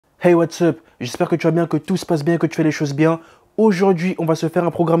Hey, what's up? J'espère que tu vas bien, que tout se passe bien, que tu fais les choses bien. Aujourd'hui, on va se faire un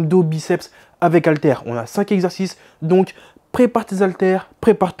programme dos biceps avec haltères. On a 5 exercices, donc prépare tes haltères,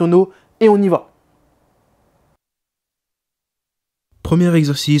 prépare ton dos et on y va. Premier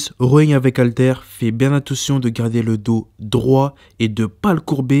exercice, rowing avec haltères. Fais bien attention de garder le dos droit et de ne pas le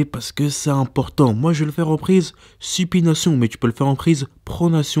courber parce que c'est important. Moi, je vais le faire en prise supination, mais tu peux le faire en prise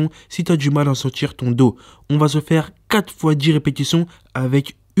pronation si tu as du mal à sentir ton dos. On va se faire 4 fois 10 répétitions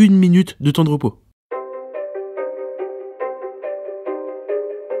avec 1 minute de temps de repos.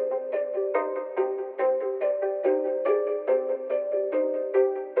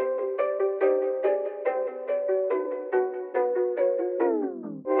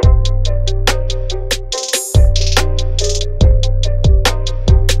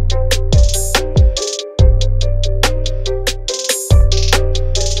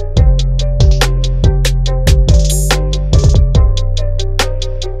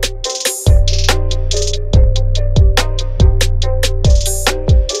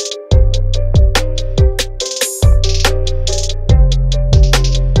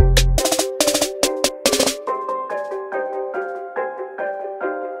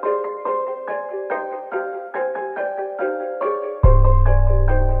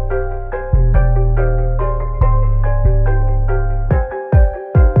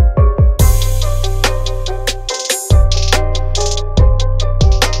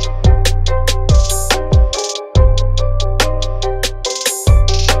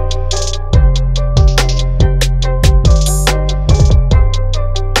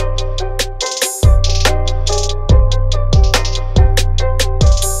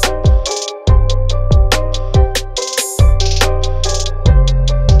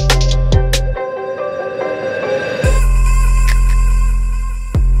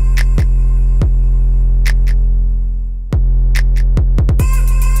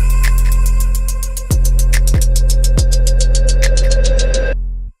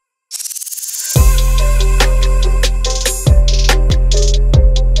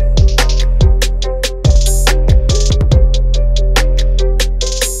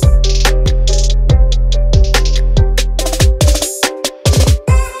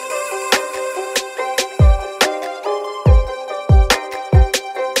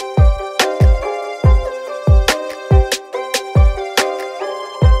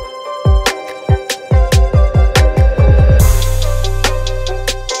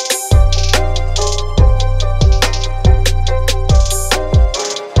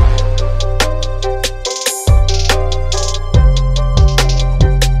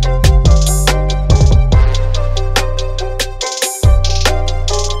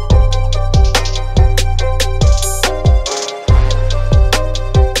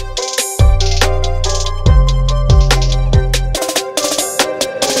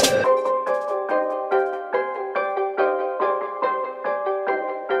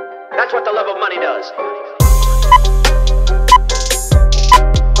 That's what the love of money does.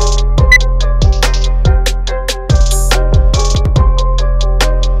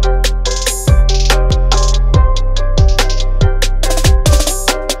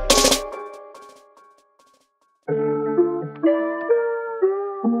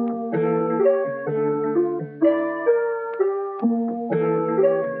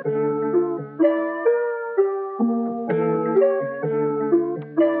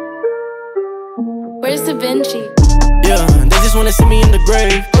 Where's Da Vinci? Yeah, they just wanna see me in the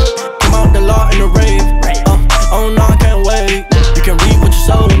grave. Come out the law in the rave. Oh no, I can't wait. You can read what you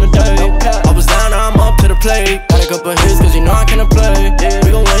saw in the day. I was down, now I'm up to the plate. Got a couple hits, cause you know I can't play.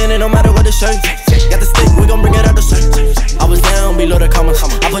 We gon' win it no matter what the shape. Got the stick, we gon' bring it out the safe. I was down below the commas.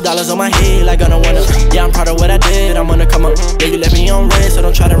 I put dollars on my head like I don't wanna. Yeah, I'm proud of what I did, I'm gonna come up. Yeah, you left me on red, so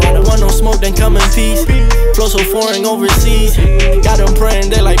don't try to run it. Want no smoke, then come in peace. Flow so foreign overseas. Got them praying,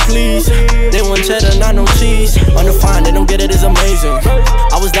 they like please. They want cheddar, not no cheese. Undefined, they don't get it, it's amazing.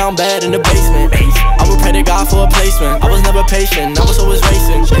 I was down bad in the basement. I would pray to God for a placement. I was never patient, I was always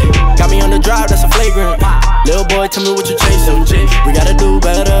racing. Got me on the drive, that's a flagrant. Little boy, tell me what you chasing. We gotta do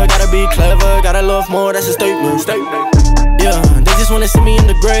better, gotta be clever. Gotta love more, that's a statement. Yeah, they just wanna see me in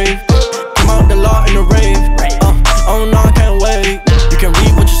the grave. Come out the law in the rave. Oh no, I can't wait. You can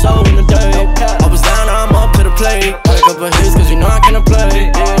read what you saw in the day. I was down, now I'm up to the plate. Got a couple hits, cause you know I can't play.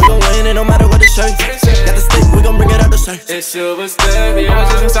 We gon' win it no matter what the shape. Got the stick, we gon' bring it out the safe. It's silver step, yeah, I was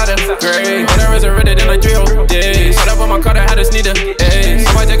just inside the grave. When I resurrected in like 3 days. Shut up on my car, I had a sneaker. Ayy,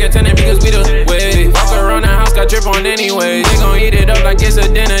 so I took a tenant because we the wave. Walk around the house, got drip on anyway. They gon' eat it up like it's a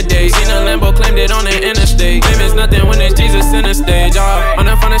dinner day. Seen a Lambo, claimed it on the interstate. Fame is nothing when there's Jesus in the stage. On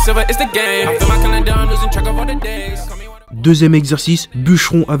the front and silver, it's the game. I feel my calendar, I'm losing track of all the days. Deuxième exercice,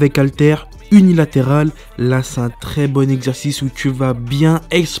 bûcheron avec haltères unilatéral. Là, c'est un très bon exercice où tu vas bien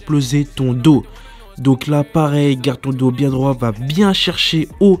exploser ton dos. Donc là, pareil, garde ton dos bien droit, va bien chercher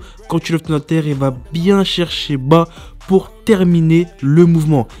haut quand tu lèves ton haltère et va bien chercher bas pour terminer le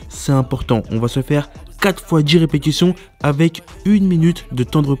mouvement. C'est important. On va se faire 4 fois 10 répétitions avec 1 minute de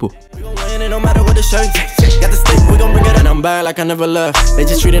temps de repos. Got the stick, we gon' bring it and I'm back like I never left. They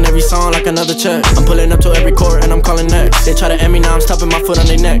just treating every song like another check. I'm pulling up to every court and I'm calling next. They try to end me, now I'm stopping my foot on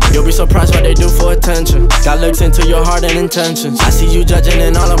their neck. You'll be surprised what they do for attention. God looks into your heart and intentions. I see you judging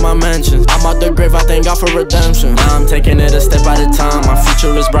in all of my mentions. I'm out the grave, I thank God for redemption. Now I'm taking it a step at a time. My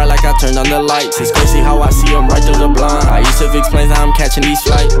future is bright like I turned on the lights. It's crazy how I see them right through the blind. I used to explain how I'm catching these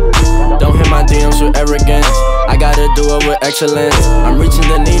flights. Don't hit my DMs with arrogance. I gotta do it with excellence. I'm reaching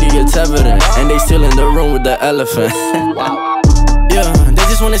the needy, it's evident. And they still in the room with the elephant. Yeah, they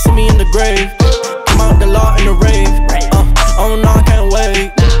just wanna see me in the grave. Come out the law in the rave. Oh no, I can't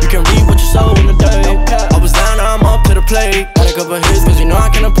wait. You can read what you saw in the day. I was down, now I'm up to the plate. Got a couple hits, cause you know I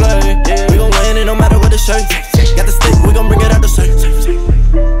cannot play. We gon' win it no matter what the shirt. Got the stick, we gon' bring it out the shirt.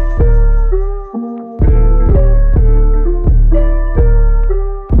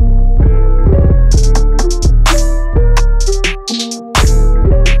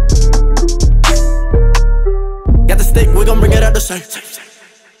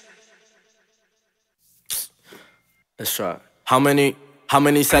 That's right. How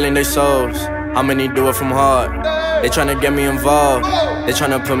many selling their souls? How many do it from heart? They tryna get me involved. They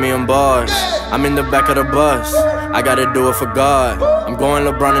tryna put me on bars. I'm in the back of the bus. I gotta do it for God. I'm going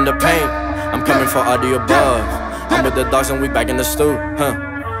LeBron in the paint. I'm coming for all the above. I'm with the dogs and we back in the stew, huh?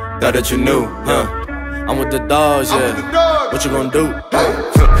 That you knew, huh? I'm with the dogs, yeah. What you gonna do?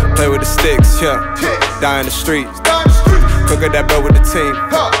 Play with the sticks, yeah. Die in the streets. Cook at that bell with the team.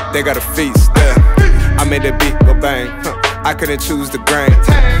 They got a feast, yeah. I made that beat go bang. I couldn't choose the grain.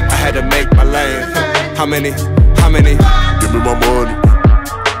 I had to make my lane. How many? Give me my money.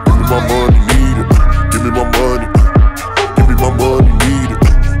 Give me my money, need it. Give me my money. Give me my money, need it.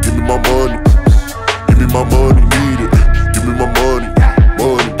 Give me my money. Give me my money, need it. Give me my money.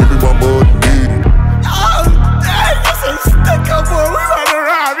 Money. Give me my money, need it. Oh, dang, that's a stick up, boy. We run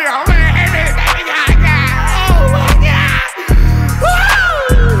around here, man. Oh my God.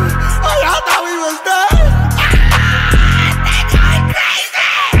 Oh, y'all thought we was done?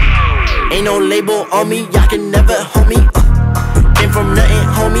 Ain't no label on me, y'all can never hold me. Came from nothing,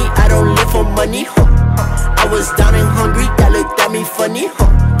 homie, I don't live for money. I was down and hungry, y'all looked at me funny.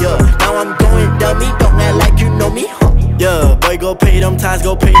 Yeah, now I'm going dummy, don't act like you know me. Yeah, boy, go pay them ties,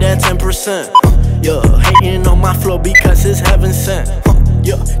 go pay that 10%. Yeah, hating on my flow because it's heaven sent.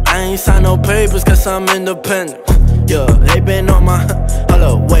 Yeah, I ain't signed no papers cause I'm independent. Yeah, they been on my, hold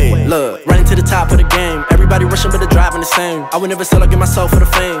up, wait, look, running to the top of the game. Everybody rushing but the driving the same. I would never sell or give myself for the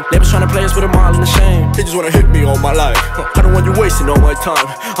fame. They was trying to play us with them all in the shame. They just wanna hit me all my life. I don't want you wasting all my time.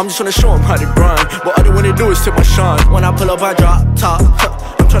 I'm just trying to show them how to grind. What other when they do is tip my shine. When I pull up, I drop top.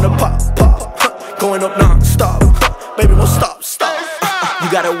 I'm trying to pop. Going up non-stop. Baby, won't stop. You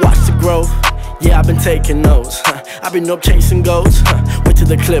gotta watch the growth. Yeah, I've been taking notes. I've been up chasing goats. Wait till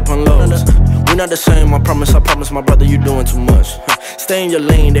the clip unloads. We're not the same, I promise my brother you doing too much. Stay in your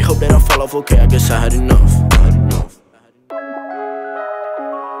lane, they hope they don't fall off. Okay, I guess I had enough.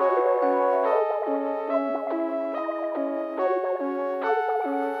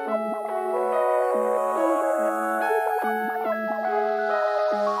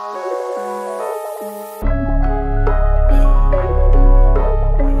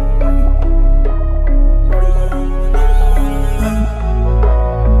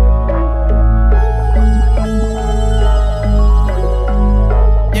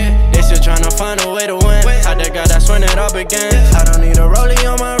 I don't need a rollie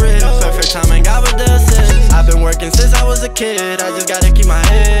on my wrist. Perfect timing, God with the assist. I've been working since I was a kid. I just gotta keep my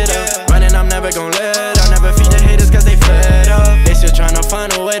head up. Running, I'm never gon' let. I'll never feed the haters cause they fed up. They still tryna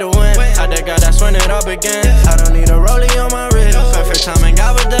find a way to win. I that God, that's when it all begins. I don't need a rollie on my wrist. Perfect timing,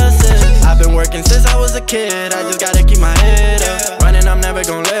 God with the assist. I've been working since I was a kid. I just gotta keep my head up. Running, I'm never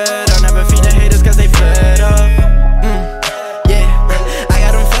gon' let. I'll never feed the haters cause they fed up. Yeah, I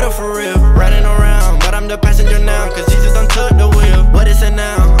got them fed up for real. Running around, but I'm the passenger now. Cause Jesus done took the wheel. What is it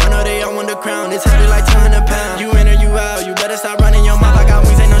now? I know they all want the crown. It's heavy like 200 pounds. You in or you out, you better stop running your mouth. I got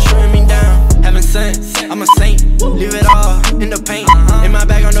wings, ain't no shooting me down. Heaven sent, I'm a saint. Leave it all in the paint. In my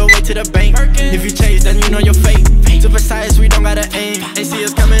bag on the way to the bank. If you chase, then you know your fate. Too precise, we don't gotta aim. They see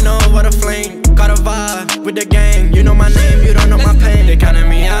us coming on, what a flame. Got a vibe with the gang. You know my name, you don't know my pain. They counting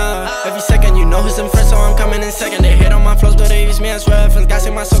me out. Every second, you know who's in front, so I'm coming in second. They hit on my flows, but they use me as reference. God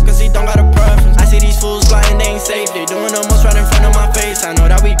save my soul, cause he don't got a preference. I see these fools flying, they ain't safe. They doing the most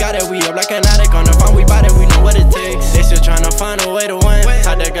got it, we up like an addict on the phone, we bout it, we know what it takes. They still tryna find a way to win.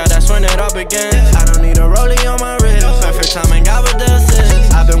 Type that guy, that's when it all begins. I don't need a rollie on my wrist. Perfect timing, God with the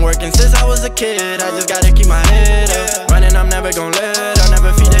assist. I've been working since I was a kid. I just gotta keep my head up. Running, I'm never gon' let. I'll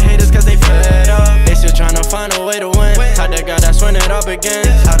never feed the haters cause they fed up. They still tryna find a way to win. Type that guy, that's when it all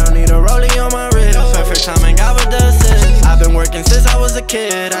begins. I don't need a rollie on my wrist. Perfect timing, God with the assist. I've been working since I was a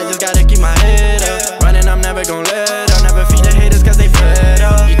kid. I just gotta keep my head up. Running, I'm never gon' let. I'll never feed the haters cause they fed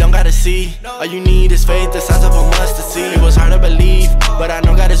up. You don't gotta see, all you need is faith. The size of a mustard seed. It was hard to believe, but I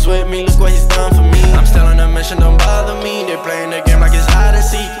know God is with me. Look what he's done for me. I'm still on a mission, don't bother me. They're playing the game like it's hide and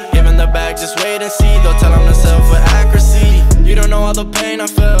seek. Giving the bag, just wait and see. Don't tell them to self with accuracy. You don't know all the pain I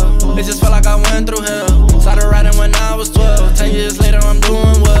felt. It just felt like I went through hell. Started writing when I was 12. 10 years later, I'm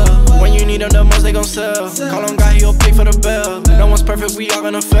doing well. When you need them the most, they gon' sell. Call him God, he'll pay for the bill. No one's perfect, we all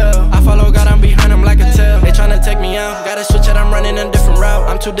gonna fail. I follow God, I'm behind him like a tail. They tryna take me out, gotta switch it, I'm running a different route.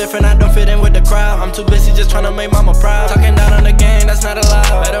 I'm too different, I don't fit in with the crowd. I'm too busy just tryna make mama proud. Talking down on the game, that's not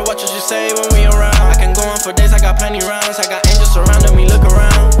allowed. Better watch what you say when we around. I can go on for days, I got plenty rounds. I got angels surrounding me, look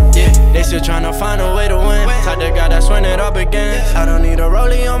around. Yeah, they still tryna find a way to win. Type the guy, that's when it all begins. I don't need a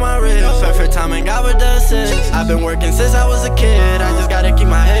rollie on my wrist. Perfect timing, God with the assist. I've been working since I was a kid. I just gotta keep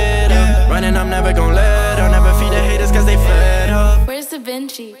my head up. Running, I'm never gon' let. I'll never feed the haters cause they fed up. Where's Da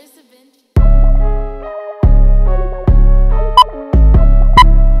Vinci?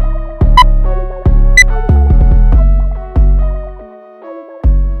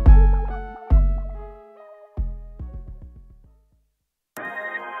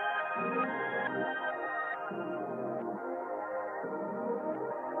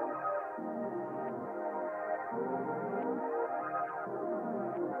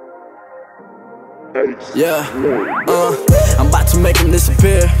 Yeah, I'm about to make them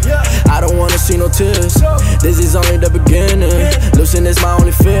disappear. I don't wanna see no tears. This is only the beginning. Losing is my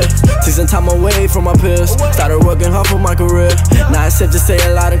only fear. Taking time away from my peers. Started working hard for my career. Now it's safe to say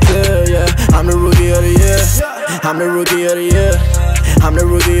it loud and clear. Yeah, I'm the rookie of the year. I'm the rookie of the year. I'm the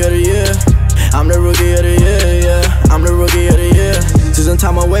rookie of the year. I'm the rookie of the year. Yeah, I'm the rookie of the year. Taking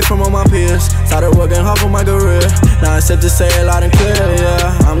time away from all my peers. Started working hard for my career. Now it's safe to say it loud and clear.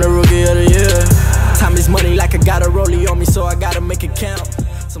 Yeah, I'm the rookie of the year. Time is money, like I got a rollie on me, so I gotta make it count.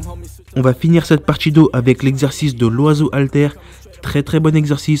 On va finir cette partie d'eau avec l'exercice de l'oiseau haltère. Très bon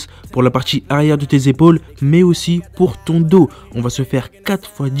exercice pour la partie arrière de tes épaules, mais aussi pour ton dos. On va se faire 4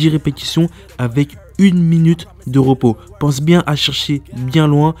 fois 10 répétitions avec 1 minute de repos. Pense bien à chercher bien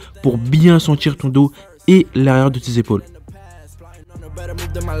loin pour bien sentir ton dos et l'arrière de tes épaules. Better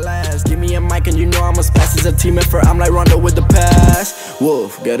move than my last. Give me a mic and you know I'm as fast as a team effort. I'm like Rondo with the pass.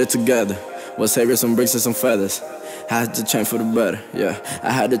 Wolf, get it together. We'll save some bricks and some feathers. I had to change for the better, yeah.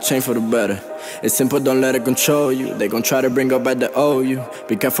 I had to change for the better. It's simple, don't let it control you. They gon' try to bring up back the old you.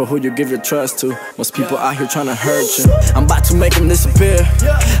 Be careful who you give your trust to. Most people out here tryna hurt you. I'm about to make them disappear.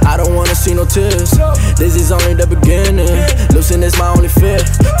 I don't wanna see no tears. This is only the beginning. Losing is my only fear.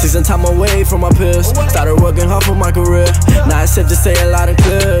 Taking time away from my peers. Started working hard for my career. Now it's safe to say it loud and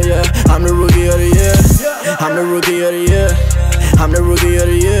clear, yeah. I'm the rookie of the year. I'm the rookie of the year. I'm the rookie of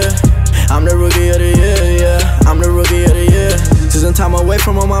the year. I'm the rookie of the year, yeah. I'm the rookie of the year. Taking time away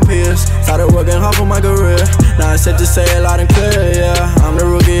from all my peers. Started working hard for my career. Now it's safe to say it loud and clear, yeah. I'm the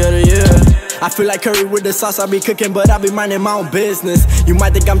rookie of the year. I feel like curry with the sauce, I be cooking, but I be minding my own business. You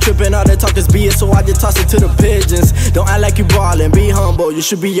might think I'm tripping, all the talk is BS, so I just toss it to the pigeons. Don't act like you ballin', be humble, you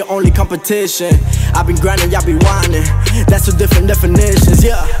should be your only competition. I been grinding, y'all be whining, that's two different definitions,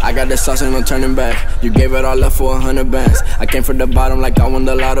 yeah. I got the sauce and no turning back, you gave it all up for 100 bands. I came from the bottom like I won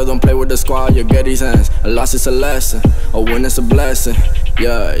the lotto, don't play with the squad, you get these hands. A loss is a lesson, a win is a blessing.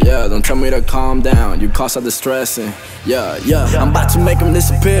 Yeah, yeah, don't tell me to calm down, you cause all the stressing. Yeah, yeah, I'm about to make them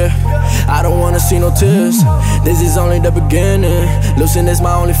disappear. I don't wanna see no tears. This is only the beginning. Losing is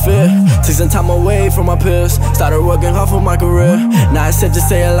my only fear. Taking time away from my peers. Started working hard for my career. Now it's safe to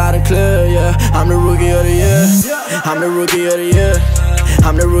say it loud and clear, yeah. I'm the rookie of the year. I'm the rookie of the year.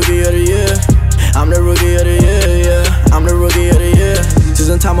 I'm the rookie of the year. I'm the rookie of the year, yeah. I'm the rookie of the year.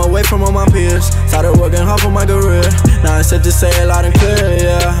 Taking time away from all my peers. Started working hard for my career. Now it's safe to say it loud and clear,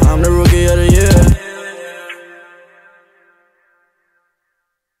 yeah. I'm the rookie of the year.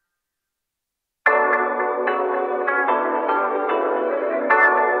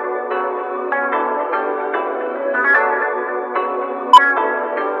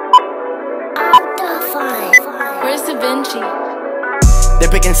 Where's Da Vinci? They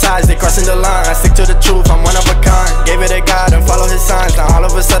picking sides, they crossing the line. I stick to the truth, I'm one of a kind. Gave it a God and follow his signs. Now all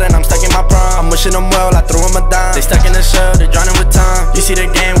of a sudden I'm stuck in my prime. I'm wishing them well, I threw them a dime. They stuck in the shell, they drowning with time. You see the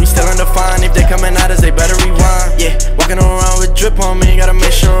game, we still undefined. If they coming at us, they better rewind. Yeah, walking around with drip on me, gotta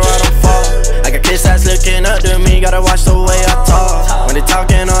make sure gotta watch the way I talk. When they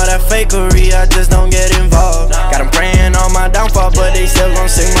talking all that fakery, I just don't get involved. Got them praying on my downfall, but they still gon'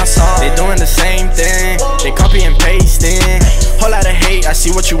 sing my song. They doing the same thing, they copy and pasting. Whole lot of hate, I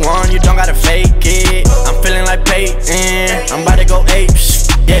see what you want, you don't gotta fake it. I'm feeling like Peyton, I'm about to go apes.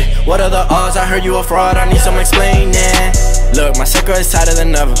 Yeah, what are the odds? I heard you a fraud, I need some explaining. Look, my circle is tighter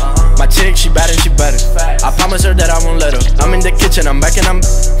than ever. My chick, she bad and she better. I promise her that I won't let her. I'm in the kitchen, I'm back and I'm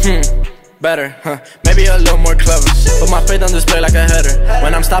better, maybe a little more clever. Put my faith on display like a header.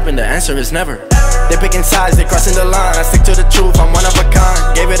 When I'm stopping, the answer is never. They picking sides, they crossing the line. I stick to the truth, I'm one of a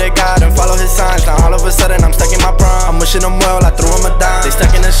kind. Gave it a God and follow his signs. Now all of a sudden I'm stuck in my prime. I'm wishing them well, I threw them a dime. They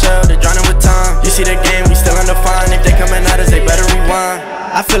stuck in the shell, they drowning with time. You see the game, we still undefined. If they coming at us, they better rewind.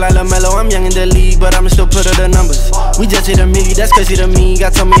 I feel like LaMelo, I'm young in the league, but I'ma still put her the numbers. We just hit a milli, that's crazy to me.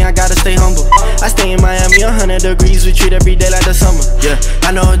 God told me I gotta stay humble. I stay in Miami, 100 degrees, we treat every day like the summer. Yeah,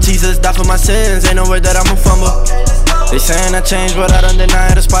 I know Jesus died for my sins, ain't no way that I'ma fumble. They saying I changed, but I don't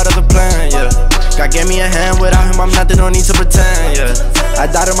deny it, it's part of the plan, yeah. God gave me a hand, without him I'm nothing, no need to pretend, yeah. I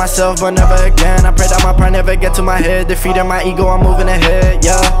doubted myself, but never again. I pray that my pride never get to my head. Defeating my ego, I'm moving ahead,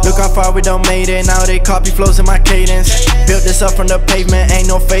 yeah. Look how far we done made it, now they copy flows in my cadence. Built this up from the pavement, ain't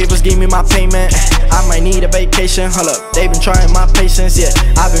no favors, give me my payment. I might need a vacation, hold up, they been trying my patience, yeah.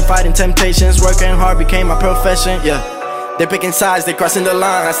 I've been fighting temptations, working hard became my profession, yeah. They picking sides, they crossing the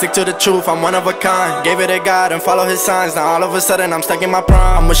line. I stick to the truth, I'm one of a kind. Gave it a God and follow his signs. Now all of a sudden I'm stuck in my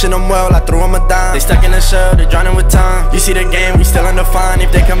prime. I'm wishing them well, I threw them a dime. They stuck in the shell, they drowning with time. You see the game, we still undefined.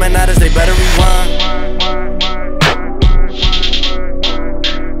 If they coming at us, they better rewind.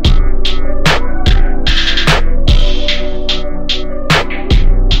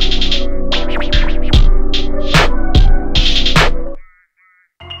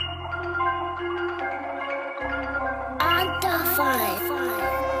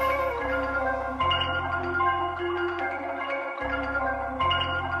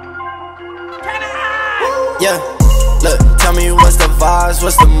 Yeah, look, tell me what's the vibes,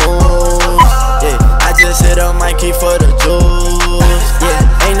 what's the moves? Yeah, I just hit a mic key for the juice.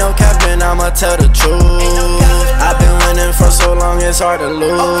 Yeah, ain't no capping, I'ma tell the truth. I've been winning for so long, it's hard to lose.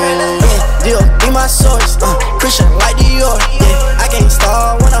 Yeah, be my source, Christian like Dior. Yeah, I can't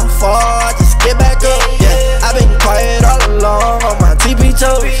start when I'm far, just get back up. Yeah, I've been quiet all along on my TP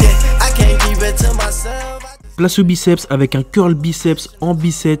toes. Yeah, I can't keep it to myself. Place au biceps avec un curl biceps en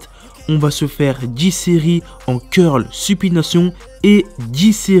bicep. On va se faire 10 séries en curl supination et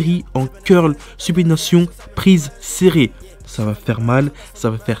 10 séries en curl supination prise serrée. Ça va faire mal, ça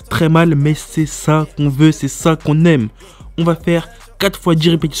va faire très mal, mais c'est ça qu'on veut, c'est ça qu'on aime. On va faire 4 fois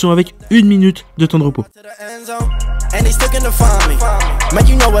 10 répétitions avec 1 minute de temps de repos. And they still can define me. Man,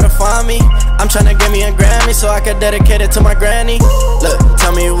 you know where to find me. I'm tryna get me a Grammy so I can dedicate it to my granny. Look,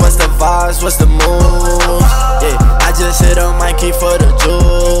 tell me what's the vibes, what's the moves? Yeah, I just hit on my key for the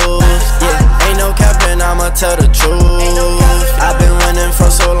juice. Yeah, ain't no capping, I'ma tell the truth. I've been winning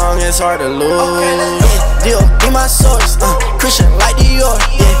for so long, it's hard to lose. Yeah, be my source, Christian like Dior.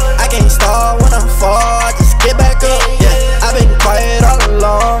 Yeah, I can't start when I'm far, just get back up. Yeah, I've been quiet all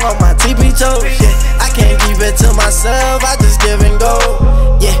along on my TP toes. Yeah, I can't keep it to myself, I just give and go.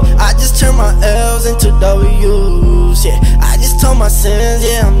 Yeah, I just turn my L's into W's. Yeah, I just told my sins,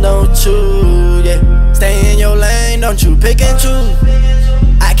 yeah, I'm done with you. Yeah, stay in your lane, don't you pick and choose.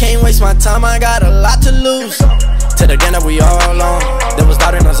 I can't waste my time, I got a lot to lose. To the game that we all on, they was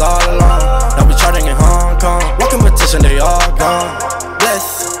doubting us all along. Now we charting in Hong Kong, what competition, they all gone.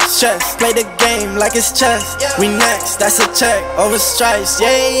 Bless, stress, play the game like it's chess. We next, that's a check, over stripes,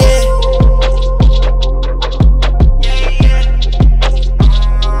 yeah, yeah.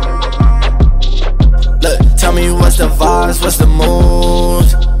 Tell me what's the vibes, what's the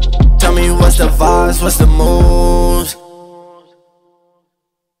moves? Tell me what's the vibes, what's the moves?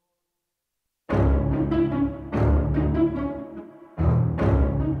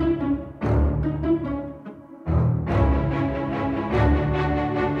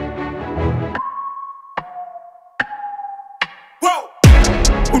 Whoa!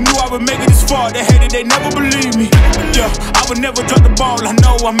 Who knew I would make it this far? They hated, they never believed me. Yeah, I would never drop the ball, I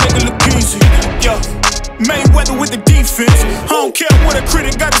know I make it look easy. Yeah. Mayweather with the defense. I don't care what a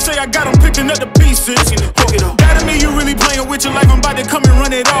critic got to say, I got them picking up the pieces. That mean you really playing with your life, I'm about to come and run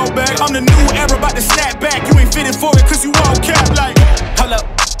it all back. I'm the new era, about to snap back. You ain't fitting for it, cause you all cap like. Hold up,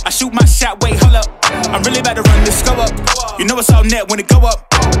 I shoot my shot, wait, hold up. I'm really about to run this go up. You know it's all net when it go up.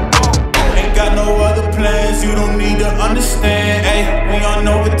 Ain't got no other plans, you don't need to understand, ayy. We on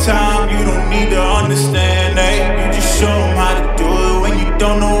overtime, you don't need to understand, ayy. You just show them how to do it when you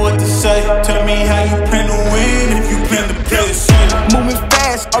don't know what to say. Tell me how you plan to win if you plan to play the same. Moving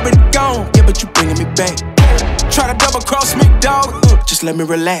fast, already gone, yeah, but you bringing me back. Try to double cross me, dog. Just let me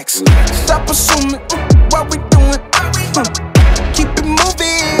relax. Stop assuming what we doing. Keep it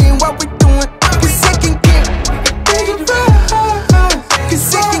moving, what we doing. Cause it can get dangerous.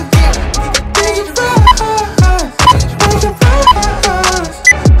 Cause it can get dangerous.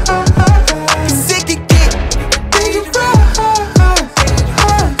 Cause it can get dangerous.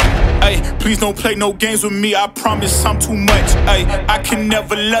 Ay, please don't play no games with me. I promise I'm too much. Ay, I can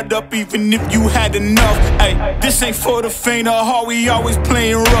never let up even if you had enough. Ay, this ain't for the faint of heart. We always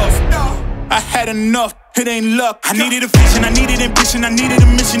playing rough. I had enough. It ain't luck. I needed a vision, I needed ambition, I needed a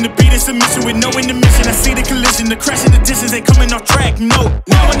mission to beat in submission with no intermission. I see the collision, the crash in the distance, they coming off track. No.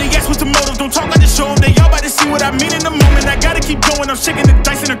 Now when they ask what's the motive, don't talk like the show. They all about to see what I mean in the moment. I gotta keep going. I'm shaking the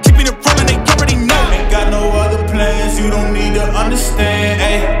dice and I'm keeping it rolling. They already know. Ain't got no other plans. You don't need to understand.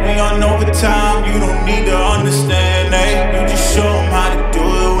 Ay, we on overtime. You don't need to understand. Ay, you just show them how to do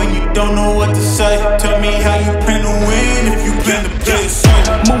it when you don't know what to say. Tell me how you plan to win if you plan to play it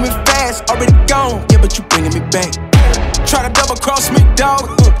safe. Moving fast, already gone. Yeah, but you bringing me back. Try to double cross me, dog.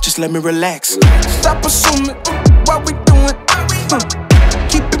 Just let me relax. Stop assuming what we doing.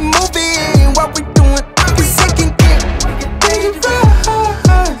 Keep it moving, what we doing. Cause it can get dangerous.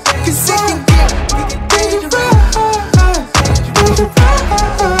 Cause it can get dangerous. Cause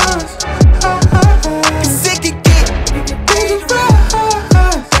it can get dangerous.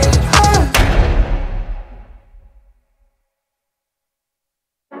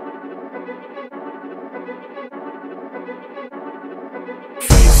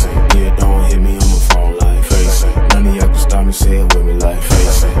 Yeah, don't hit me on my phone like face it. None of y'all can stop me, say it with me like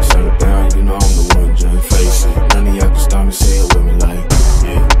face it. Shut it down, you know I'm the one, just face it. None of y'all can stop me, say it with me like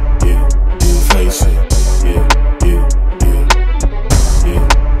yeah, yeah, yeah, face it. Yeah, yeah, yeah, yeah,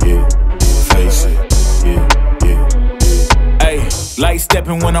 yeah, yeah, face it. Yeah, yeah, yeah. Ay, light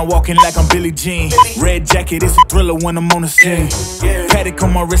stepping when I'm walking like I'm Billie Jean. Red jacket, it's a thriller when I'm on the scene. Paddock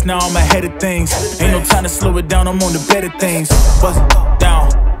on my wrist, now I'm ahead of things. Ain't no time to slow it down, I'm on the better things. Bust it down,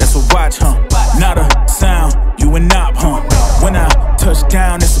 that's a watch, huh? Not a sound, you a knob, huh? When I touch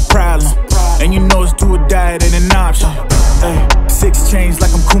down, it's a problem. And you know it's do or die, it ain't an option. Ay, 6 chains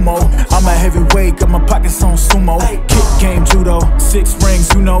like I'm Kumo. I'm a heavyweight, got my pockets on sumo. Kick game, judo, 6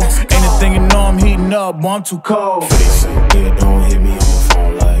 rings, you know. Ain't a thing you know I'm heating up, boy, I'm too cold. Face it, yeah, don't hit me on my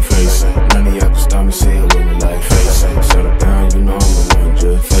phone like face it. None of y'all can stop me, say it with me like face it. Shut it down, you know I'm the one,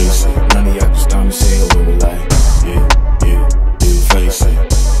 just face it. None of y'all can stop me, say it with me like yeah, yeah, yeah, face it.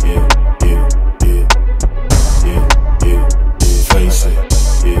 Yeah, yeah, yeah, yeah, yeah, yeah, face it.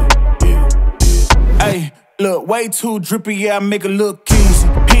 Yeah, yeah, yeah. Ay, look, way too drippy, yeah, I make it look easy.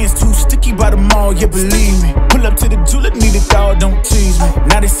 Hands too sticky by the mall, yeah, believe me. Pull up to the julep, need a dog, don't tease me.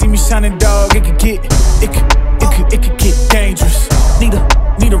 Now they see me shining, dog, it could get dangerous.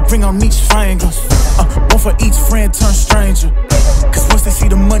 Need a ring on each finger. One for each friend turn stranger. Cause once they see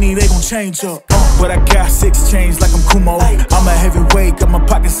the money, they gon' change up. But I got 6 chains like I'm Kumo. I'm a heavyweight, got my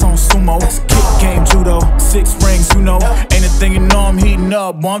pockets on sumo. Kick game, judo, 6 rings, you know. Ain't a thing you know I'm heating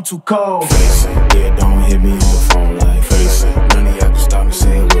up, boy, I'm too cold. Face it, yeah, don't hit me on the phone like face it. None of y'all can stop me,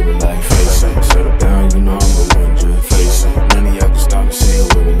 say it with me like face it. Shut it down, you know I'm the one, just face it. None of y'all can stop me, say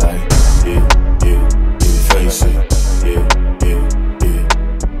it with me like yeah, yeah, yeah, face it. Yeah, yeah, yeah,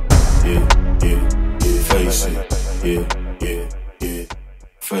 yeah, yeah, yeah, face it. Yeah, yeah, yeah,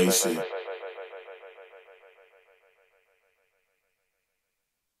 face it.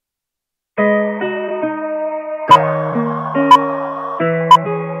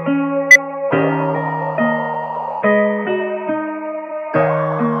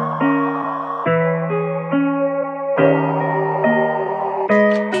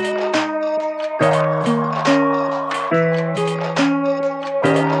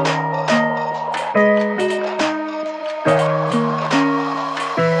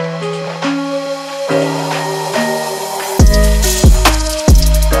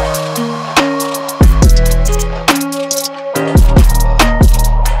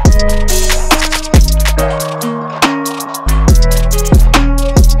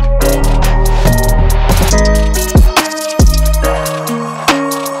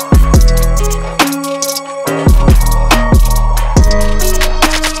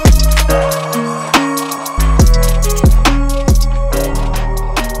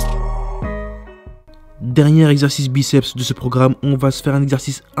 Dernier exercice biceps de ce programme, on va se faire un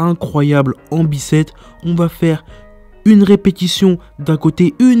exercice incroyable en biceps. On va faire une répétition d'un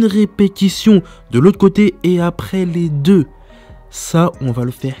côté, une répétition de l'autre côté et après les deux. Ça, on va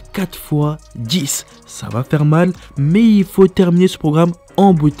le faire 4 fois 10. Ça va faire mal, mais il faut terminer ce programme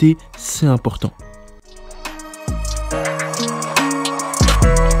en beauté, c'est important.